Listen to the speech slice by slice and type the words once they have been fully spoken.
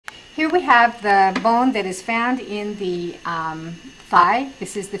Here we have the bone that is found in the thigh.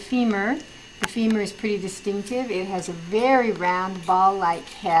 This is the femur. The femur is pretty distinctive. It has a very round ball-like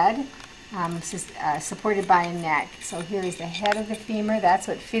head supported by a neck. So here is the head of the femur. That's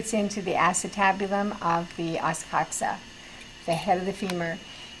what fits into the acetabulum of the os coxa, the head of the femur.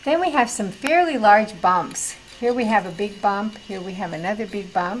 Then we have some fairly large bumps. Here we have a big bump. Here we have another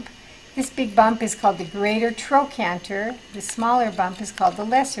big bump. This big bump is called the greater trochanter. The smaller bump is called the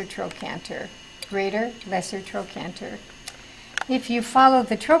lesser trochanter. Greater, lesser trochanter. If you follow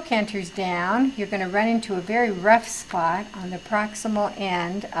the trochanters down, you're going to run into a very rough spot on the proximal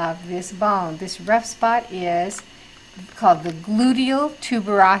end of this bone. This rough spot is called the gluteal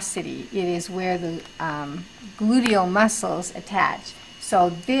tuberosity. It is where the gluteal muscles attach. So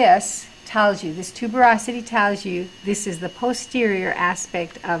this tells you, this tuberosity tells you this is the posterior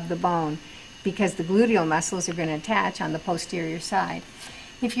aspect of the bone because the gluteal muscles are going to attach on the posterior side.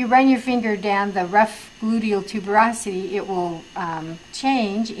 If you run your finger down the rough gluteal tuberosity, it will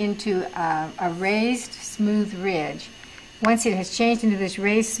change into a raised smooth ridge. Once it has changed into this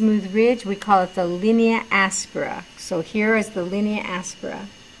raised smooth ridge, we call it the linea aspera. So here is the linea aspera.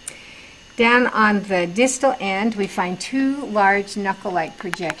 Down on the distal end, we find two large knuckle-like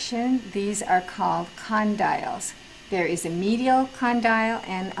projections. These are called condyles. There is a medial condyle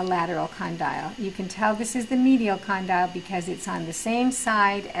and a lateral condyle. You can tell this is the medial condyle because it's on the same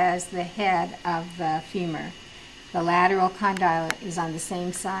side as the head of the femur. The lateral condyle is on the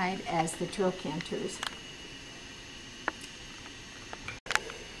same side as the trochanters.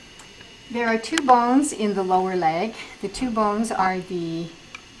 There are two bones in the lower leg. The two bones are the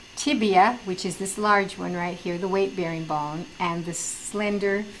tibia, which is this large one right here, the weight-bearing bone, and the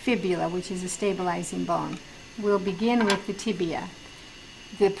slender fibula, which is a stabilizing bone. We'll begin with the tibia.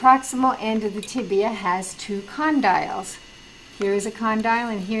 The proximal end of the tibia has two condyles. Here is a condyle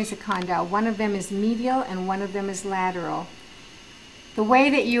and here's a condyle. One of them is medial and one of them is lateral. The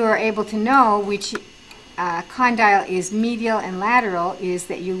way that you are able to know which condyle is medial and lateral is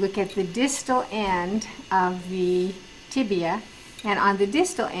that you look at the distal end of the tibia, and on the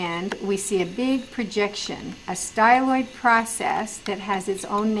distal end we see a big projection, a styloid process that has its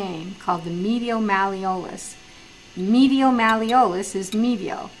own name called the medial malleolus. Medial malleolus is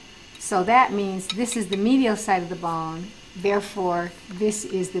medial, so that means this is the medial side of the bone, therefore this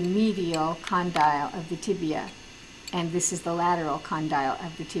is the medial condyle of the tibia, and this is the lateral condyle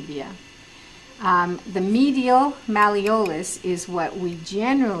of the tibia. The medial malleolus is what we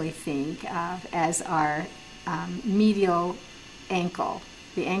generally think of as our medial ankle.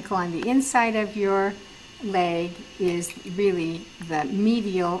 The ankle on the inside of your leg is really the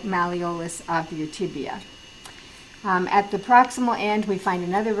medial malleolus of your tibia. At the proximal end we find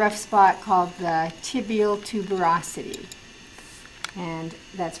another rough spot called the tibial tuberosity, and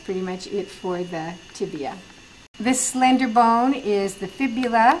that's pretty much it for the tibia. This slender bone is the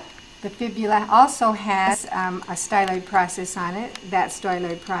fibula. The fibula also has a styloid process on it. That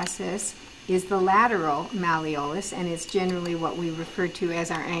styloid process is the lateral malleolus, and it's generally what we refer to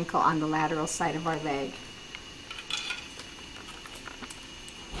as our ankle on the lateral side of our leg.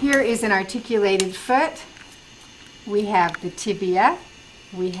 Here is an articulated foot. We have the tibia,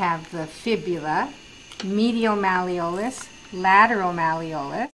 we have the fibula, medial malleolus, lateral malleolus.